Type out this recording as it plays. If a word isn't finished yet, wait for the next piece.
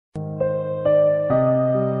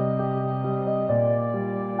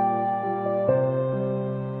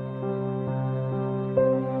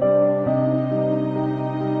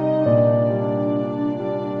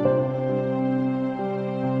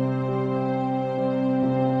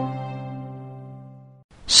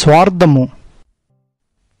స్వార్థము.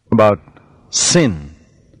 About sin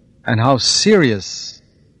and how serious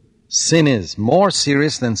sin is, more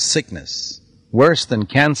serious than sickness, worse than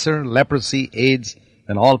cancer, leprosy, AIDS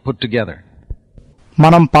and all put together.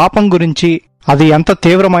 మనం పాపం గురించి అది ఎంత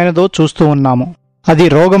తీవ్రమైనదో చూస్తూ ఉన్నాము. అది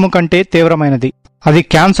రోగము కంటే తీవ్రమైనది. అది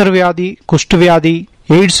క్యాన్సర్ వ్యాధి, కుష్టు వ్యాధి,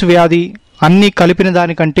 ఎయిడ్స్ వ్యాధి అన్నీ కలిపిన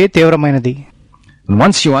దానికంటే తీవ్రమైనది.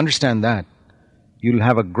 Once you understand that, you'll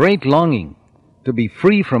have a great longing to be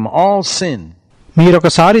free from all sin.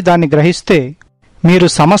 మీరొకసారి దాన్ని గ్రహిస్తే మీరు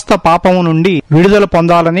సమస్త పాపము నుండి విడుదల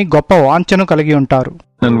పొందాలని గొప్ప వాంఛను కలిగి ఉంటారు.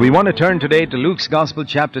 And we want to turn today to Luke's Gospel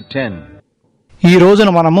chapter 10. ఈ రోజున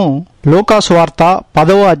మనము లూకా సువార్త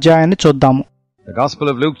 10వ అధ్యాయాన్ని చూద్దాము. The Gospel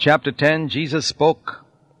of Luke chapter 10, Jesus spoke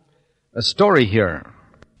a story here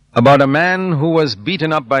about a man who was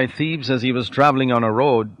beaten up by thieves as he was traveling on a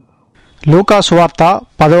road. లూకా సువార్త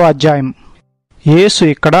 10వ అధ్యాయం. యేసు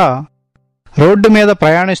ఇక్కడ రోడ్డు మీద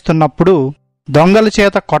ప్రయాణిస్తున్నప్పుడు దొంగల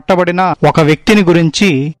చేత కొట్టబడిన ఒక వ్యక్తిని గురించి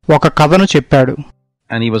ఒక కథను చెప్పాడు.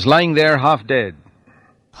 And he was lying there half dead.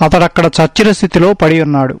 అతడక్కడ చచ్చిన స్థితిలో పడి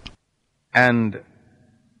ఉన్నాడు. And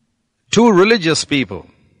two religious people,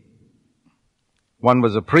 one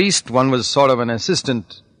was a priest, one was sort of an assistant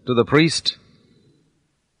to the priest,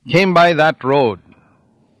 came by that road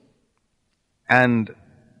and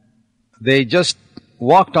they just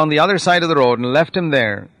walked on the other side of the road and left him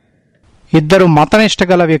there. ఇద్దరు మతనిష్ట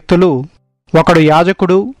గల వ్యక్తులు, ఒకడు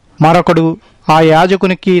యాజకుడు, మరొకడు ఆ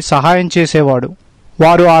యాజకునికి సహాయం చేసేవాడు.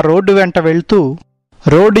 వారు ఆ రోడ్డు వెంట వెళ్తూ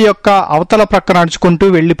రోడ్డు యొక్క అవతల ప్రక్క నడుచుకుంటూ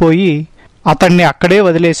వెళ్లిపోయి అతన్ని అక్కడే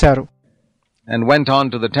వదిలేశారు. And went on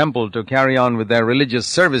to the temple to carry on with their religious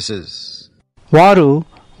services. వారు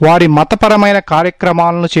వారి మతపరమైన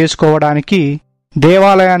కార్యక్రమాలను చేసుకోవడానికి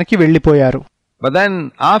దేవాలయానికి వెళ్లిపోయారు. But then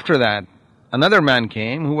after that, another man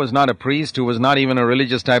came who was not a priest, who was not even a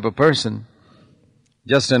religious type of person,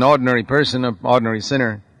 just an ordinary person, an ordinary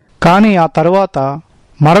sinner. కానీ ఆ తరువాత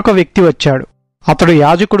మరొక వ్యక్తి వచ్చాడు. అతడు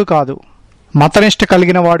యాజకుడు కాదు, మతనిష్ట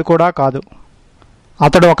కలిగిన వాడు కూడా కాదు.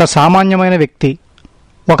 అతడు ఒక సామాన్యమైన వ్యక్తి,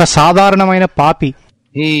 ఒక సాధారణమైన పాపి.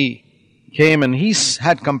 He came and he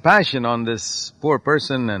had compassion on this poor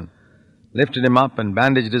person and lifted him up and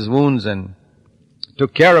bandaged his wounds and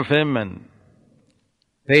took care of him and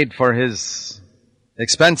paid for his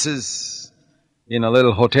expenses in a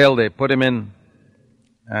little hotel they put him in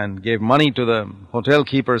and gave money to the hotel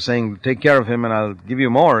keeper saying, take care of him and I'll give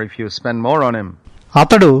you more if you spend more on him.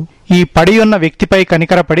 అతడు ఈ పడి ఉన్న వ్యక్తిపై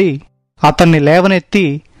కనికరపడి అతన్ని లేవనెత్తి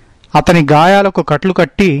అతని గాయాలకు కట్లు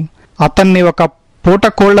కట్టి అతన్ని ఒక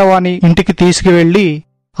పూటకోళ్లవాని ఇంటికి తీసుకువెళ్లి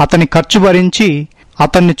అతని ఖర్చు భరించి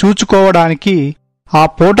అతన్ని చూచుకోవడానికి ఆ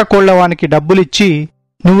పూటకోళ్లవానికి డబ్బులిచ్చి,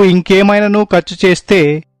 నువ్వు ఇంకేమైనాను ఖర్చు చేస్తే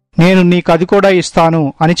నేను నీకది కూడా ఇస్తాను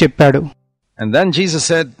అని చెప్పాడు. And then Jesus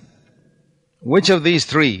said, which of these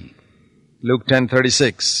three, Luke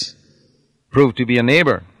 10:36, proved to be a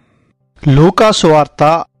neighbor? లూకా సువార్త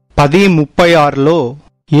 10:36లో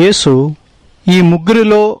యేసు ఈ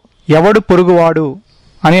ముగ్గురిలో ఎవడు పొరుగువాడు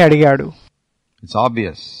అని అడిగాడు. It's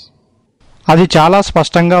obvious. అది చాలా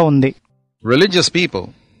స్పష్టంగా ఉంది. Religious people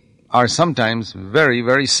are sometimes very,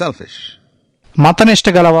 very selfish. మతనిష్ట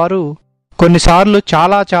గలవారు కొన్నిసార్లు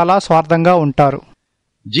చాలా చాలా స్వార్థంగా ఉంటారు.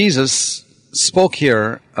 Jesus spoke here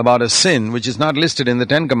about a sin which is not listed in the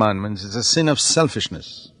 10 commandments. It's a sin of selfishness.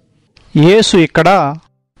 యేసు ఇక్కడ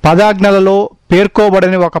 10 ఆజ్ఞలలో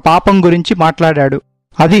పేర్కోబడని ఒక పాపం గురించి మాట్లాడాడు.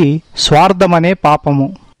 అది స్వార్థమనే పాపము.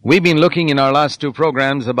 We've been looking in our last 2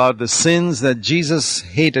 programs about the sins that Jesus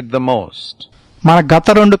hated the most. మన గత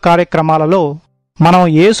 2 కార్యక్రమాలలో మనం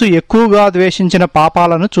యేసు ఎక్కువగా ద్వేషించిన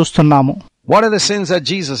పాపాలను చూస్తున్నాము. What are the sins that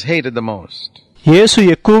Jesus hated the most? యేసు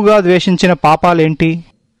ఎక్కువగా ద్వేషించిన పాపాలేంటి?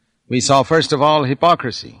 We saw first of all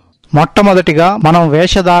hypocrisy. మొట్టమొదటిగా మనం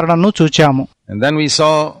వేషధారణను చూచాము. And then we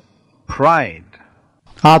saw pride.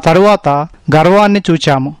 ఆ తరువాత గర్వాన్ని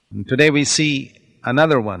చూచాము. And today we see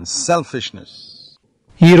another one, selfishness.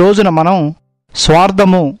 ఈ రోజున మనం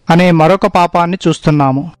స్వార్థము అనే మరొక పాపాన్ని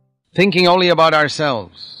చూస్తున్నాము. Thinking only about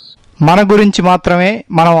ourselves. మన గురించి మాత్రమే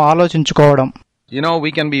మనం ఆలోచించుకోవడం. You know,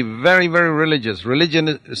 we can be very, very religious. Religion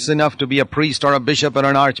is enough to be a priest or a bishop or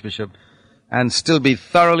an archbishop and still be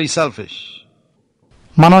thoroughly selfish.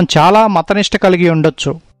 మనం చాలా మతనిష్ట కలిగి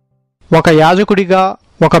ఉండొచ్చు. ఒక యాజకుడిగా,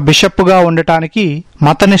 ఒక బిషప్గా ఉండటానికి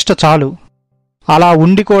మతనిష్ట చాలు. అలా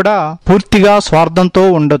ఉండి కూడా పూర్తిగా స్వార్థంతో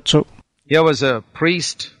ఉండొచ్చు. Here was a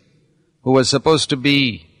priest who was supposed to be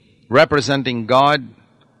representing God,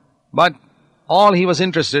 but all he was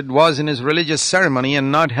interested was in his religious ceremony and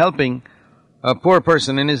not helping a poor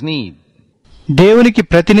person in his need. దేవునికి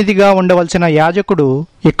ప్రతినిధిగా ఉండవలసిన యాజకుడు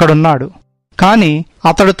ఇక్కడున్నాడు. కాని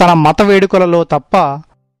అతడు తన మత వేడుకలలో తప్ప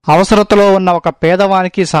అవసరతలో ఉన్న ఒక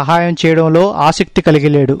పేదవానికి సహాయం చేయడంలో ఆసక్తి కలిగి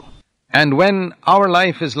లేడు. And when our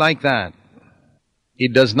life is like that,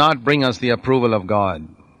 it does not bring us the approval of God.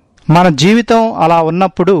 మన జీవితం అలా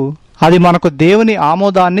ఉన్నప్పుడు అది మనకు దేవుని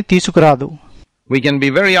ఆమోదాన్ని తీసుకురాదు. We can be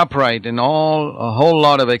very upright in a whole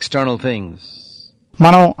lot of external things.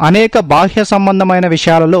 మనం అనేక బాహ్య సంబంధమైన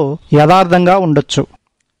విషయాలలో యథార్థంగా ఉండొచ్చు.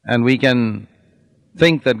 And we can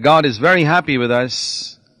think that God is very happy with us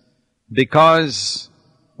because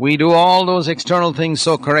we do all those external things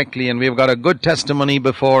so correctly and we've got a good testimony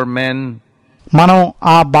before men. మనం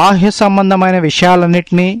ఆ బాహ్య సంబంధమైన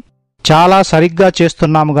విషయాలన్నిటినీ చాలా సరిగ్గా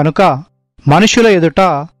చేస్తున్నాము గనుక మనుషుల ఎదుట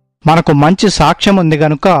మనకు మంచి సాక్ష్యం ఉంది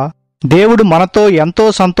గనుక దేవుడు మనతో ఎంతో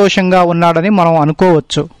సంతోషంగా ఉన్నాడని మనం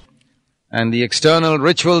అనుకోవచ్చు. And the external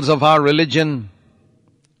rituals of our religion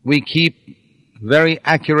we keep very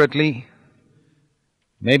accurately.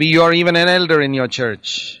 Maybe you are even an elder in your church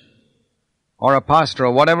or a pastor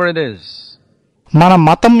or whatever it is. మన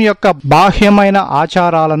మతం యొక్క బాహ్యమైన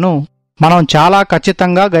ఆచారాలను మనం చాలా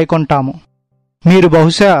ఖచ్చితంగా గైకొంటాము. మీరు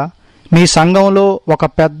బహుశా మీ సంఘంలో ఒక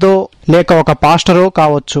పెద్దో లేక ఒక పాస్టరో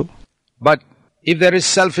కావచ్చు. But if there is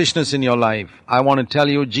selfishness in your life, I want to tell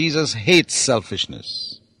you Jesus hates selfishness.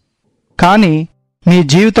 కానీ మీ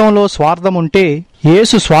జీవితంలో స్వార్థం ఉంటే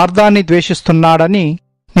యేసు స్వార్థాన్ని ద్వేషిస్తున్నాడని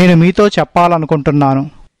నేను మీతో చెప్పాలనుకుంటున్నాను.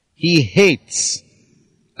 He hates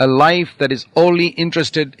a life that is only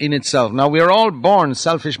interested in itself. Now we are all born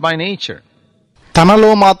selfish by nature.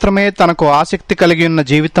 తనలో మాత్రమే తనకు ఆసక్తి కలిగి ఉన్న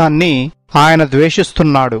జీవితాన్ని ఆయన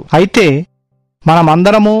ద్వేషిస్తున్నాడు. అయితే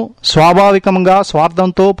మనమందరము స్వాభావికంగా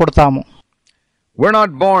స్వార్థంతో పుడతాము. We're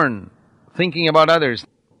not born thinking about others.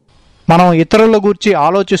 మనం ఇతరుల గురించి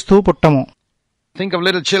ఆలోచిస్తూ పుట్టము. Think of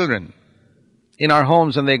little children in our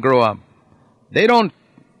homes when they grow up. They don't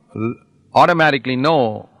automatically know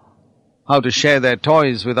how to share their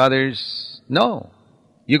toys with others. No.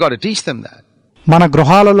 You got to teach them that. మన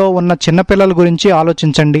గృహాలలో ఉన్న చిన్నపిల్లల గురించి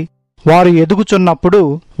ఆలోచించండి. వారు ఎదుగుచున్నప్పుడు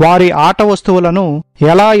వారి ఆట వస్తువులను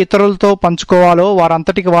ఎలా ఇతరులతో పంచుకోవాలో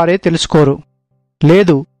వారంతటికి వారే తెలుసుకోరు.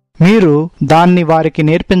 లేదు, మీరు దాన్ని వారికి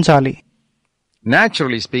నేర్పించాలి.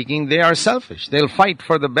 Naturally speaking, they are selfish. They'll fight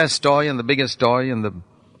for the best toy and the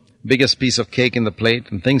biggest piece of cake in the plate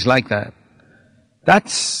and things like that.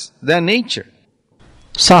 That's their nature.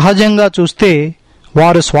 సహజంగా చూస్తే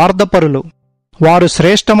వారు స్వార్థపరులు. వారు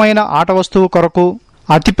శ్రేష్టమైన ఆట వస్తువు కొరకు,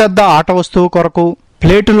 అతిపెద్ద ఆట వస్తువు కొరకు,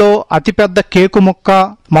 ప్లేటులో అతిపెద్ద కేకు ముక్క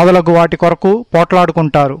మొదలగు వాటి కొరకు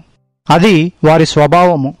పోట్లాడుకుంటారు. అది వారి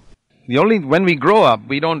స్వభావము. When we grow up,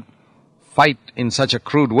 we don't fight in such a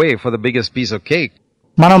crude way for the biggest piece of cake.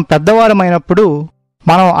 మనం పెద్దవారమైనప్పుడు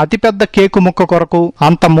మనం అతిపెద్ద కేకు ముక్క కొరకు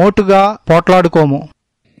అంత మోటుగా పోట్లాడుకోము.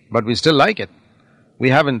 But we still like it.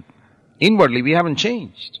 Inwardly we haven't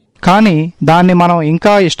changed. కానీ దాన్ని మనం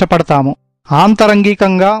ఇంకా ఇష్టపడతాము.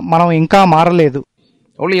 ఆంతరంగికంగా మనం ఇంకా మారలేదు.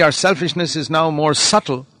 Only our selfishness is now more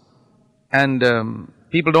subtle and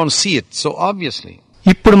people don't see it so obviously.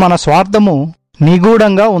 ఇప్పుడు మన స్వార్థము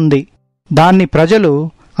నిగూఢంగా ఉంది. దాన్ని ప్రజలు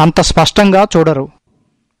అంత స్పష్టంగా చూడరు.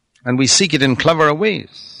 And we seek it in cleverer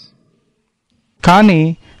ways. కానీ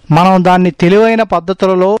మనం దాన్ని తెలివైన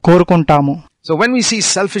పద్ధతులలో కోరుకుంటాము. So when we see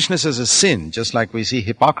selfishness as a sin, just like we see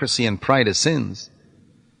hypocrisy and pride as sins,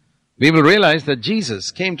 we will realize that Jesus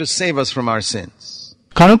came to save us from our sins.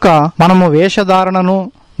 కనుక మనము వేషధారణను,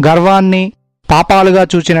 గర్వాన్ని పాపాలుగా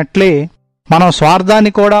చూచినట్లే మనం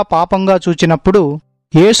స్వార్థాన్ని కూడా పాపంగా చూచినప్పుడు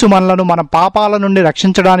యేసు మనలను మన పాపాల నుండి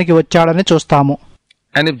రక్షించడానికి వచ్చాడని చూస్తాము.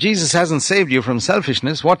 And if Jesus hasn't saved you from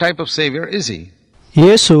selfishness, what type of savior is he?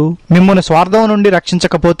 యేసు మిమ్మును స్వార్థం నుండి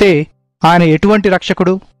రక్షించకపోతే ఆయన ఎటువంటి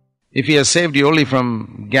రక్షకుడు? If he has saved you only from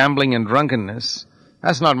gambling and drunkenness,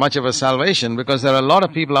 that's not much of a salvation, because there are a lot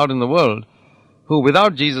of people out in the world who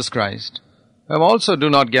without Jesus Christ have also do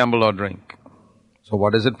not gamble or drink. So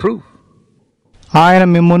what does it prove? ఆయన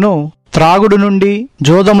మిమ్మును త్రాగుడు నుండి,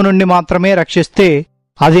 జోదము నుండి మాత్రమే రక్షిస్తే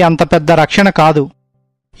అది అంత పెద్ద రక్షణ కాదు.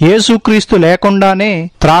 యేసుక్రీస్తు లేకుండానే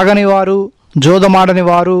త్రాగని వారు, జోదమాడని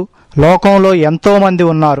వారు లోకంలో ఎంతో మంది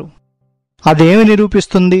ఉన్నారు. అదేమి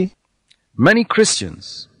నిరూపిస్తుంది? Many Christians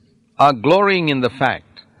are glorying in the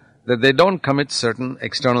fact that they don't commit certain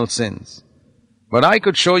external sins. But I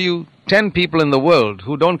could show you 10 people in the world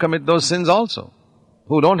who don't commit those sins also,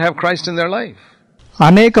 who don't have Christ in their life.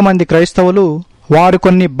 అనేక మంది క్రైస్తవులు వారు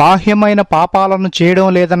కొన్ని బాహ్యమైన పాపాలను చేయడం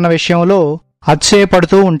లేదన్న విషయంలో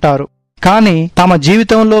అతిశయపడుతూ ఉంటారు. కానీ తమ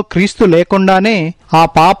జీవితంలో క్రీస్తు లేకుండానే ఆ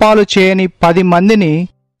పాపాలు చేయని 10 మందిని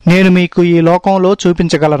నేను మీకు ఈ లోకంలో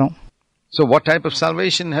చూపించగలను. So what type of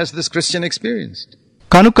salvation has this Christian experienced?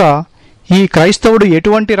 కనుక ఈ క్రైస్తవుడు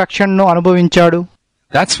ఎటువంటి రక్షణను అనుభవించాడు?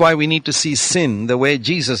 That's why we need to see sin the way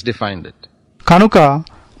Jesus defined it. కనుక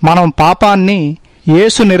మనం పాపాన్ని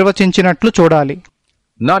యేసు నిర్వచించినట్లు చూడాలి.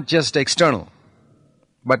 Not just external,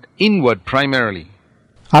 but inward primarily.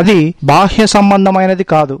 అది బాహ్య సంబంధమైనది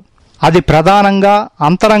కాదు, అది ప్రధానంగా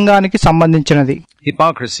అంతరంగానికి సంబంధించినది.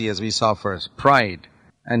 Hypocrisy, as we saw first, pride,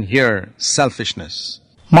 and here selfishness.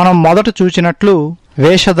 మనం మొదట చూచినట్లు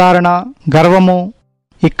వేషధారణ, గర్వము,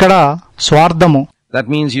 ఇక్కడ స్వార్థము. That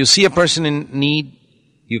means you see a person in need,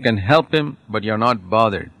 you can help him, but you're not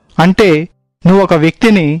bothered. అంటే నువ్వు ఒక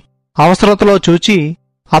వ్యక్తిని అవసరతలో చూచి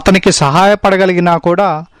అతనికి సహాయపడగలిగినా కూడా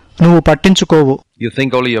నువ్వు పట్టించుకోవు. You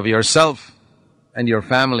think only of yourself and your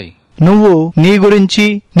family. నువ్వు నీ గురించి,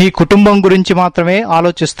 నీ కుటుంబం గురించి మాత్రమే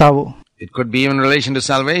ఆలోచిస్తావు. It could be in relation to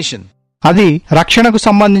salvation. అది రక్షణకు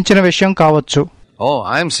సంబంధించిన విషయం కావచ్చు. Oh,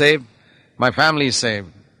 I'm saved. My family is saved.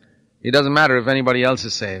 It doesn't matter if anybody else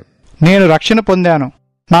is saved. నేను రక్షణ పొందాను,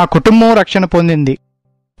 నా కుటుంబం రక్షణ పొందింది,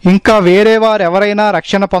 ఇంకా వేరే వారెవరైనా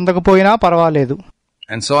రక్షణ పొందకపోయినా పర్వాలేదు.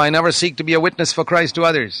 And so I never seek to be a witness for Christ to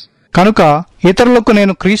others. కనుక ఇతరులకు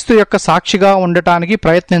నేను క్రీస్తు యొక్క సాక్షిగా ఉండటానికి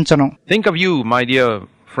ప్రయత్నించను. Think of you, my dear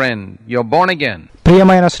friend. You're born again.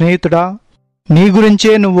 ప్రియమైన స్నేహితుడా, నీ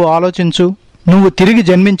గురించే నువ్వు ఆలోచించు. నువ్వు తిరిగి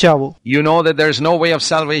జన్మించావు. You know that there's no way of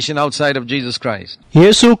salvation outside of Jesus Christ.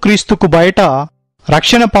 యేసు క్రీస్తుకు బయట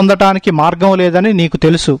రక్షణ పొందటానికి మార్గం లేదని నీకు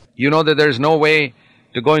తెలుసు. You know that there's no way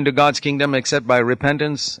to go into God's kingdom except by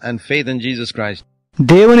repentance and faith in Jesus Christ.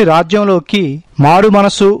 దేవుని రాజ్యంలోకి మారు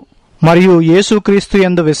మనసు మరియు యేసుక్రీస్తు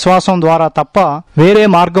యందు విశ్వాసం ద్వారా తప్ప వేరే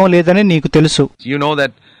మార్గం లేదని నీకు తెలుసు. You know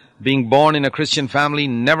that being born in a Christian family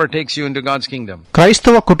never takes you into God's kingdom.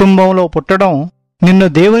 క్రైస్తవ కుటుంబంలో పుట్టడం నిన్ను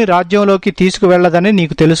దేవుని రాజ్యంలోకి తీసుకువెళ్లదని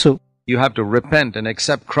నీకు తెలుసు. You have to repent and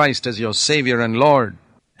accept Christ as your Savior and Lord,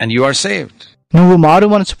 and you are saved. నువ్వు మారు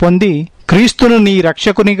మనసు పొంది క్రీస్తును నీ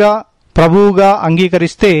రక్షకునిగా, ప్రభువుగా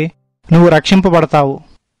అంగీకరిస్తే నువ్వు రక్షింపబడతావు.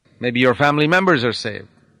 Maybe your family members are saved.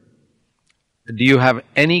 Do you have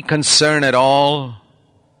any concern at all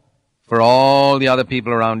for all the other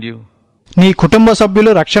people around you? నీ కుటుంబ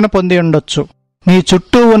సభ్యులు రక్షణ పొంది ఉండొచ్చు. నీ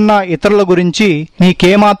చుట్టూ ఉన్న ఇతరుల గురించి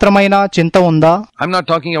నీకేమాత్రమైనా చింత ఉందా? I'm not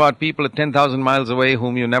talking about people at 10,000 miles away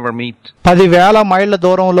whom you never meet. 10,000 మైళ్ల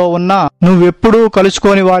దూరంలో ఉన్న నువ్వెప్పుడూ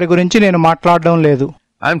కలుసుకోని వారి గురించి నేను మాట్లాడడం లేదు.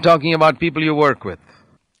 I'm talking about people you work with,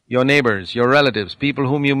 your neighbors, your relatives, people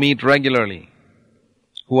whom you meet regularly,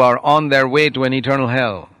 who are on their way to an eternal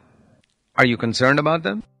hell. Are you concerned about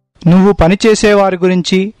them? నువ్వు పనిచేసే వారి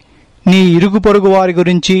గురించి, నీ ఇరుగు పొరుగు వారి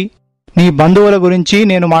గురించి, నీ బంధువుల గురించి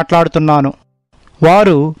నేను మాట్లాడుతున్నాను.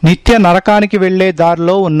 వారు నిత్య నరకానికి వెళ్లే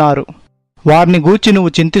దారిలో ఉన్నారు. వారిని గూర్చి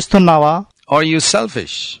నువ్వు చింతిస్తున్నావా? Are you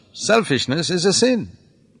selfish? Selfishness is a sin.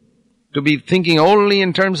 To be thinking only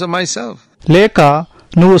in terms of myself. లేక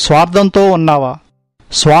నువ్వు స్వార్థంతో ఉన్నావా?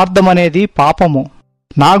 స్వార్థమనేది పాపము.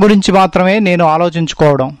 నా గురించి మాత్రమే నేను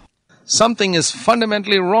ఆలోచించుకోవడం. Something is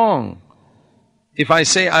fundamentally wrong. If I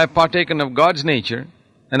say I have partaken of God's nature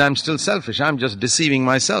and I'm still selfish, I'm just deceiving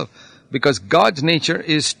myself, because God's nature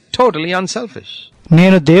is totally unselfish.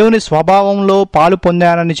 నేను దేవుని స్వభావంలో పాలు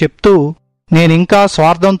పొందానని చెప్తూ నేనింకా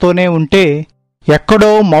స్వార్థంతోనే ఉంటే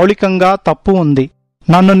ఎక్కడో మౌలికంగా తప్పు ఉంది.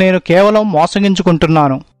 నన్ను నేను కేవలం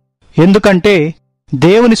మోసగించుకుంటున్నాను. ఎందుకంటే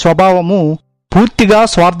దేవుని స్వభావము పూర్తిగా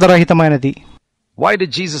స్వార్థరహితమైనది. Why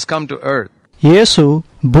did Jesus come to earth? యేసు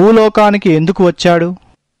భూలోకానికి ఎందుకు వచ్చాడు?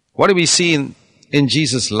 What do we see in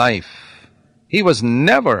Jesus' life? He was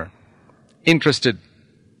never interested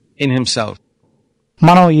in himself.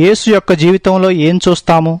 మనం యేసు యొక్క జీవితంలో ఏం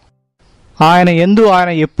చూస్తాము? ఆయన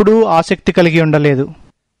ఎప్పుడూ ఆసక్తి కలిగి ఉండలేదు.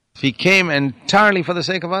 He came entirely for the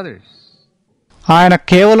sake of others. ఆయన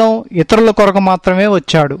కేవలం ఇతరుల కొరకు మాత్రమే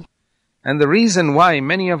వచ్చాడు. And the reason why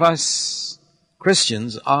many of us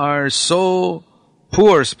Christians are so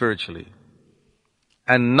poor spiritually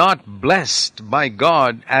and not blessed by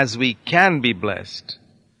God as we can be blessed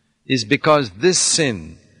is because this sin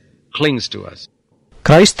clings to us.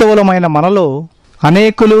 క్రైస్తవులమైన మనలో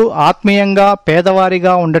అనేకులు ఆత్మీయంగా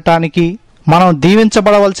పేదవారిగా ఉండటానికి, మనం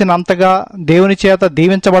దీవించబడవలసినంతగా దేవుని చేత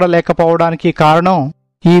దీవించబడలేకపోవడానికి కారణం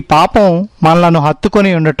ఈ పాపం మనలను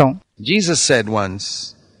హత్తుకొని ఉండటం. Jesus said once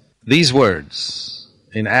these words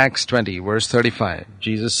in Acts 20 verse 35.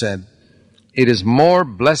 Jesus said, "It is more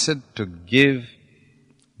blessed to give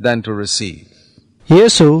than to receive."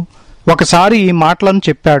 యేసు ఒకసారి ఈ మాటలను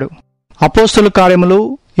చెప్పాడు. అపోస్తలుల కార్యములు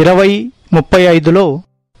 20:35లో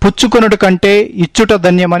పుచ్చుకొనుట కంటే ఇచ్చుట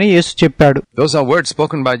ధన్యమని యేసు చెప్పాడు. Those are words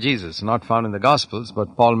spoken by Jesus, not found in the Gospels, but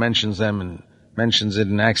Paul mentions it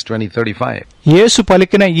in Acts 20:35. యేసు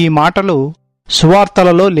పలికిన ఈ మాటలు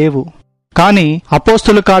సువార్తలలో లేవు, కానీ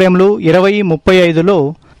అపోస్తలుల కార్యములు 20:35లో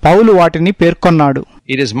పౌలు వాటిని పేర్కొన్నాడు.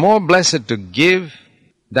 It is more blessed to give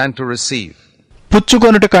than to receive.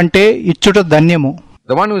 పుచ్చుకొనుట కంటే ఇచ్చుట ధన్యము.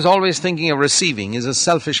 The one who is always thinking of receiving is a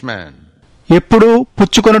selfish man. ఎప్పుడూ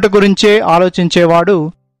పుచ్చుకొనుట గురించే ఆలోచించేవాడు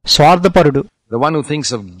స్వార్థపరుడు. The one who thinks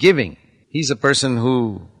of giving, he's a person who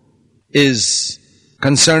is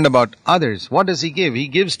concerned about others. What does he give? He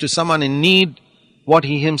gives to someone in need what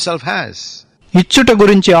he himself has. ఇచ్చుట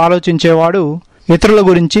గురించి ఆలోచించేవాడు ఇతరుల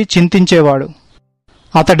గురించి చింతించేవాడు.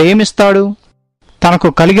 అతడేమిస్తాడు? తనకు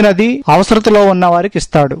కలిగినది అవసరతలో ఉన్నవారికి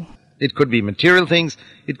ఇస్తాడు. It could be material things,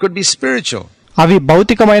 it could be spiritual. అవి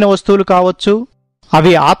భౌతికమైన వస్తువులు కావచ్చు,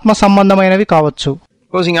 అవి ఆత్మ సంబంధమైనవి కావచ్చు.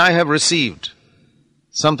 Supposing I have received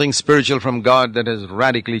something spiritual from God that has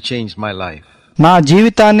radically changed my life. నా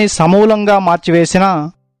జీవితాన్ని సమూలంగా మార్చివేసిన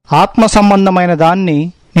ఆత్మ సంబంధమైన దాన్ని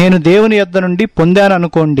నేను దేవుని యొద్ద నుండి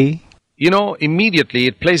పొందాననుకోండి. You know, immediately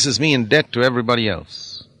it places me in debt to everybody else.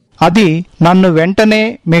 అది నన్ను వెంటనే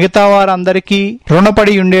మిగతా వారందరికీ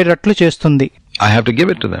రుణపడి ఉండేటట్లు చేస్తుంది. I have to give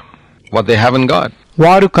it to them, what they haven't got.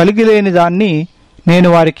 వారు కలిగి లేని దాన్ని నేను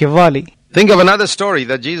వారికి ఇవ్వాలి. Think of another story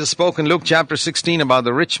that Jesus spoke in Luke chapter 16 about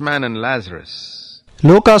the rich man and Lazarus.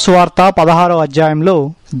 లూకాసు వార్త 16వ అధ్యాయంలో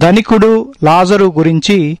ధనికుడు లాజరు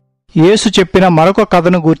గురించి యేసు చెప్పిన మరొక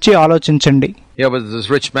కథను గూర్చి ఆలోచించండి. Here was this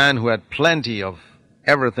rich man who had plenty of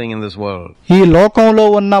everything in this world. ఈ లోకంలో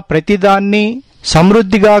ఉన్న ప్రతిదాన్ని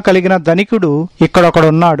సమృద్ధిగా కలిగిన ధనికుడు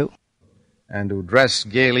ఇక్కడొకడున్నాడు. And who dressed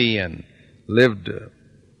gaily and lived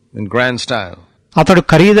in grand style. అతడు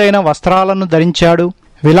ఖరీదైన వస్త్రాలను ధరించాడు,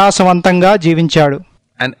 విలాసవంతంగా జీవించాడు.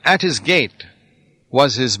 And at his gate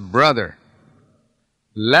was his brother.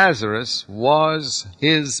 Lazarus was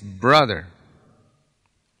his brother,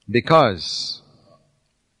 because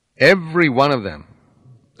every one of them,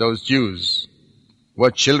 those Jews,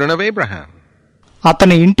 were children of Abraham.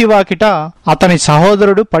 అతని ఇంటి వాకిట అతని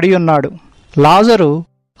సహోదరుడు పడి ఉన్నాడు. లాజరు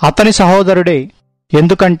అతని సహోదరుడే,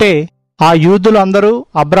 ఎందుకంటే ఆ యూదులు అందరూ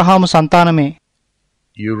అబ్రహాము సంతానమే.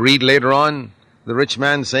 You read later on the rich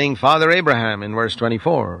man saying, Father Abraham, in verse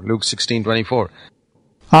 24, Luke 16:24.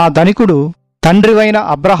 ఆ ధనికుడు తండ్రివైన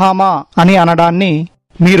అబ్రహామా అని అనడాన్ని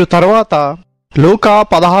మీరు తరువాత లూకా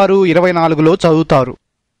 16:24లో చదువుతారు.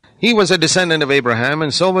 He was a descendant of Abraham,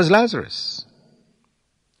 and so was Lazarus.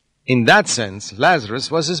 In that sense, Lazarus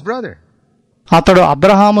was his brother. అతడు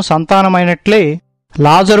అబ్రహాము సంతానమైనట్లే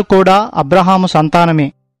లాజరు కూడా అబ్రహాము సంతానమే.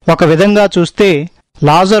 ఒక విధంగా చూస్తే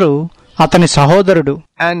లాజరు అతని సహోదరుడు.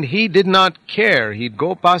 And he did not care. He'd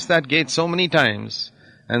go past that gate so many times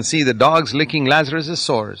and see the dogs licking Lazarus'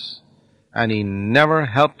 sores, and he never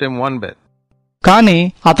helped him one bit. కాని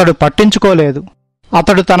అతడు పట్టించుకోలేదు.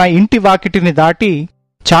 అతడు తన ఇంటి వాకిటిని దాటి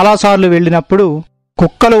చాలాసార్లు వెళ్ళినప్పుడు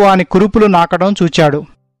కుక్కలు వాని కురుపులు నాకడం చూచాడు,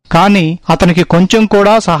 కాని అతనికి కొంచెం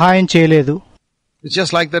కూడా సహాయం చేయలేదు. It's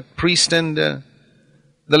just like that priest and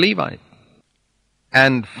the Levite.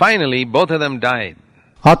 And finally, both of them died.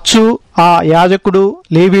 అచ్చు ఆ యాజకుడు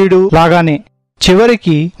లేవీయుడు లాగానే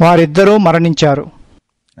చివరికి వారిద్దరూ మరణించారు.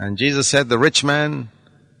 And Jesus said the rich man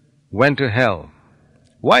went to hell.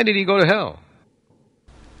 Why did he go to hell?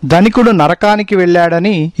 ధనికుడు నరకానికి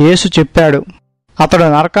వెళ్ళాడని యేసు చెప్పాడు. అతడు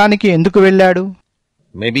నరకానికి ఎందుకు వెళ్ళాడు?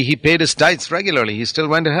 Maybe he paid his tithes regularly. He still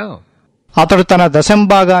went to hell. అతడు తన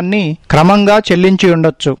దశంభాగాన్ని క్రమంగా చెల్లించి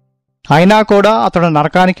ఉండొచ్చు, అయినా కూడా అతడు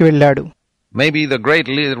నరకానికి వెళ్ళాడు. Maybe the great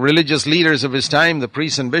religious leaders of his time, the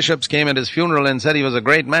priests and bishops, came at his funeral and said he was a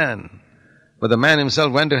great man. But the man himself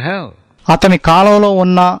went to hell. అతని కాలంలో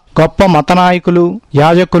ఉన్న గొప్ప మతనాయకులు,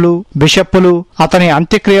 యాజకులు, బిషప్పులు అతని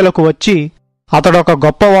అంత్యక్రియలకు వచ్చి అతడొక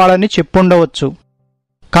గొప్పవాడని చెప్పుండవచ్చు,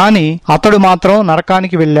 కాని అతడు మాత్రం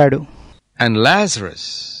నరకానికి వెళ్ళాడు. And Lazarus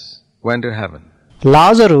went to heaven.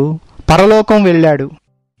 లాజరు పరలోకం వెళ్ళాడు.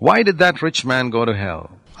 Why did that rich man go to hell?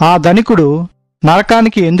 ఆ ధనికుడు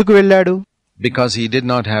నరకానికి ఎందుకు వెళ్ళాడు? Because he did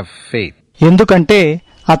not have faith. ఎందుకంటే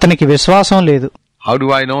అతనికి విశ్వాసం లేదు. How do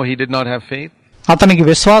I know he did not have faith? అతనికి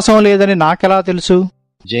విశ్వాసం లేదని నాకెలా తెలుసు?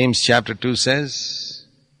 James chapter 2 says,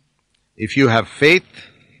 if you have faith,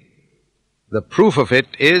 the proof of it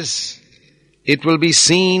is, it will be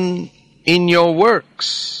seen in your works.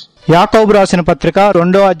 యాకోబు రాసిన పత్రిక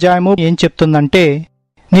 2వ అధ్యాయము ఏం చెప్తుందంటే,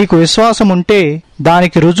 నీకు విశ్వాసం ఉంటే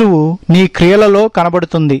దానికి రుజువు నీ క్రియలలో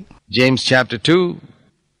కనబడుతుంది. James chapter 2,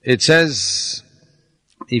 it says,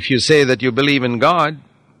 if you say that you believe in God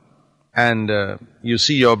and you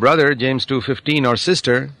see your brother, James 2:15, or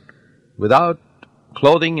sister without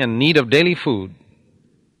clothing and need of daily food,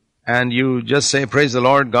 and you just say, praise the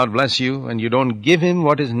Lord, God bless you, and you don't give him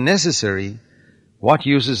what is necessary, what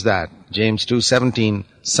use is that? James 2:17,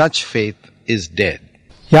 such faith is dead.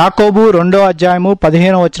 యాకోబు 2వ అధ్యాయము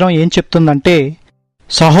 15వ వచనం ఏం చెప్తుందంటే,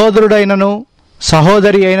 సహోదరుడైనను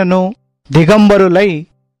సహోదరి అయినను దిగంబరులై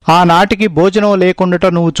ఆనాటికి భోజనం లేకుండాట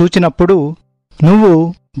నువ్వు చూచినప్పుడు నువ్వు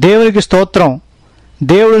దేవునికి స్తోత్రం,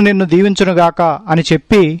 దేవుడు నిన్ను దీవించునుగాక అని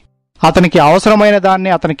చెప్పి అతనికి అవసరమైన దాన్ని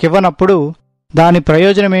అతనికివ్వనప్పుడు దాని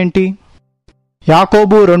ప్రయోజనమేంటి?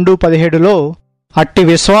 యాకోబు 2:17లో అట్టి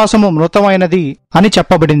విశ్వాసము మృతమైనది అని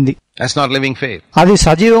చెప్పబడింది. That's not living faith. అది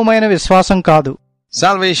సజీవమైన విశ్వాసం కాదు.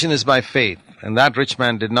 Salvation is by faith, and that rich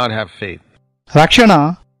man did not have faith. రక్షణ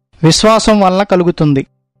విశ్వాసం వలన కలుగుతుంది.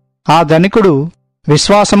 ఆ ధనికుడు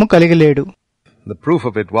విశ్వాసము కలిగిలేడు. The proof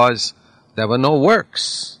of it was there were no works.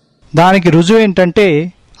 దానికి రుజువేంటంటే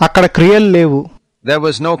అక్కడ క్రియలు లేవు. There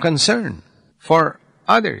was no concern for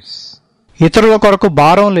others. ఇతరుల కొరకు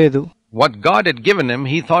భారం లేదు. What God had given him,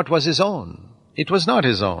 he thought was his own. It was not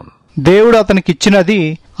his own. దేవుడు అతనికిచ్చినది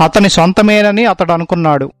అతని సొంతమేనని అతడు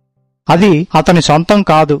అనుకున్నాడు. అది అతని సొంతం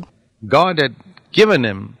కాదు. God had given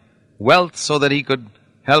him wealth so that he could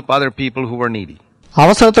help other people who were needy.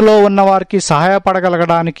 అవసరతలో ఉన్నవారికి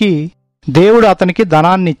సహాయపడగలగడానికి దేవుడు అతనికి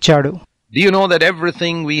ధనాన్నిచ్చాడు. Do you know that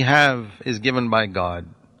everything we have is given by God?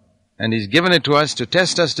 And he's given it to us to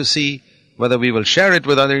test us to see whether we will share it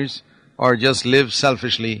with others or just live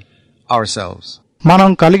selfishly ourselves. మనం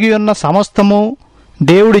కలిగి ఉన్న సమస్తము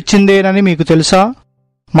దేవుడిచ్చిందేనని మీకు తెలుసా?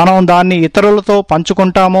 మనం దాన్ని ఇతరులతో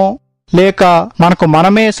పంచుకుంటామో లేక మనకు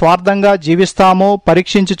మనమే స్వార్థంగా జీవిస్తామో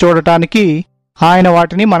పరీక్షించి చూడటానికి ఆయన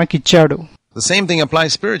వాటిని మనకిచ్చాడు. The same thing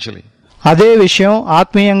applies spiritually. అదే విషయం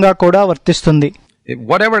ఆత్మీయంగా కూడా వర్తిస్తుంది.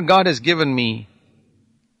 Whatever God has given me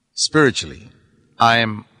spiritually, I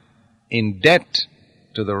am in debt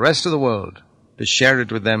to the rest of the world to share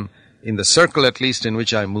it with them in the circle at least in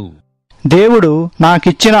which I move. దేవుడు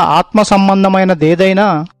నాకిచ్చిన ఆత్మ సంబంధమైనదేదైనా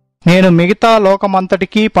నేను మిగతా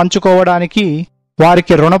లోకమంతటికీ పంచుకోవడానికి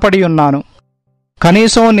వారికి రుణపడి ఉన్నాను.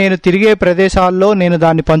 కనీసం నేను తిరిగే ప్రదేశాల్లో నేను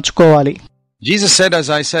దాన్ని పంచుకోవాలి. Jesus said, as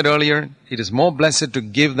I said earlier, it is more blessed to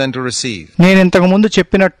give than to receive. నేనింతకు ముందు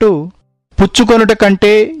చెప్పినట్టు పుచ్చుకొనుట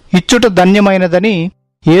కంటే ఇచ్చుట ధన్యమైనదని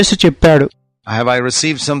యేసు చెప్పాడు. Have I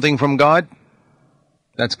received something from God?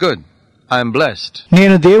 That's good. I am blessed.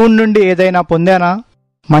 నేను దేవుని నుండి ఏదైనా పొందానా?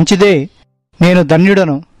 మంచిదే, నేను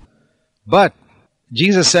ధన్యుడను. But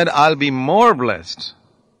Jesus said, I'll be more blessed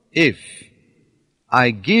if I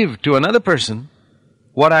give to another person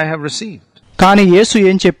what I have received. కాని యేసు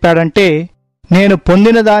ఏం చెప్పాడంటే, నేను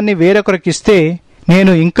పొందిన దాన్ని వేరొకరికిస్తే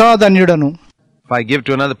నేను ఇంకా ధన్యుడను. If I give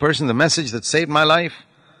to another person the message that saved my life,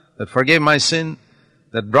 that forgave my sin,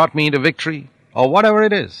 that brought me into victory, or whatever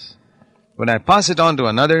it is, when I pass it on to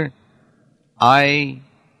another, I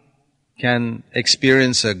can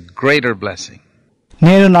experience a greater blessing.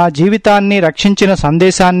 నేను నా జీవితాన్ని రక్షించిన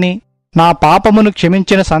సందేశాన్ని, నా పాపమును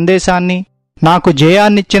క్షమించిన సందేశాన్ని, నాకు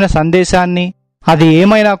జయాన్నిచ్చిన సందేశాన్ని, అది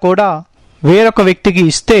ఏమైనా కూడా వేరొక వ్యక్తికి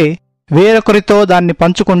ఇస్తే, వేరొకరితో దాన్ని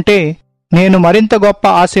పంచుకుంటే నేను మరింత గొప్ప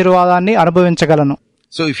ఆశీర్వాదాన్ని అనుభవించగలను.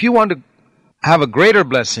 So if you want to have a greater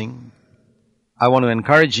blessing, I want to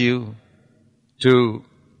encourage you to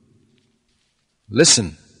listen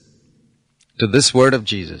to this word of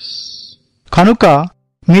Jesus. కనుక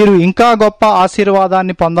మీరు ఇంకా గొప్ప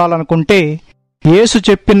ఆశీర్వాదాన్ని పొందాలనుకుంటే యేసు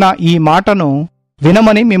చెప్పిన ఈ మాటను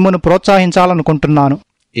వినమని మిమ్మల్ని ప్రోత్సహించాలనుకుంటున్నాను.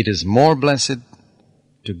 It is more blessed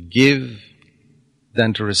to give than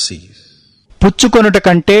to receive. పుచ్చుకొనుట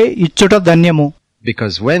కంటే ఇచ్చుట ధన్యము.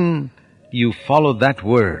 Because when you follow that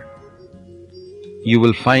word, you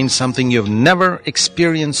will find something you have never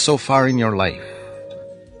experienced so far in your life.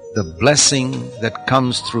 The blessing that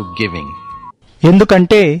comes through giving.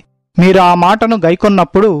 ఎందుకంటే మీరు ఆ మాటను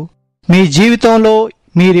గైకొన్నప్పుడు మీ జీవితంలో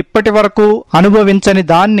మీరిప్పటి వరకు అనుభవించని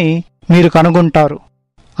దాన్ని మీరు కనుగొంటారు.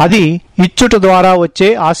 అది ఇచ్చుట ద్వారా వచ్చే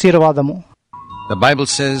ఆశీర్వాదము. The Bible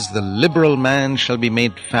says, the liberal man shall be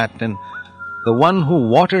made fat, and the one who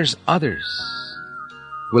waters others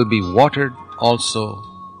will be watered also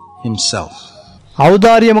himself.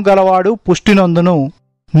 ఔదార్యము గలవాడు పుష్టినొందును,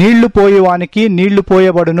 నీళ్లు పోయేవానికి నీళ్లు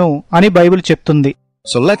పోయబడును అని బైబిల్ చెప్తుంది.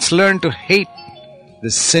 So let's learn to hate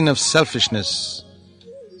the sin of selfishness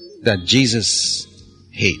that Jesus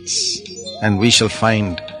hates, and we shall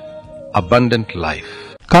find abundant life.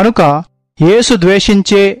 కనుక యేసు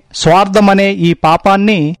ద్వేషించే స్వార్థమనే ఈ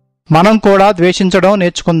పాపాన్ని మనం కూడా ద్వేషించడం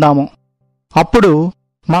నేర్చుకుందాము. అప్పుడు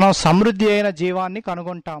మనం సమృద్ధి అయిన జీవాన్ని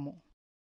కనుగొంటాము.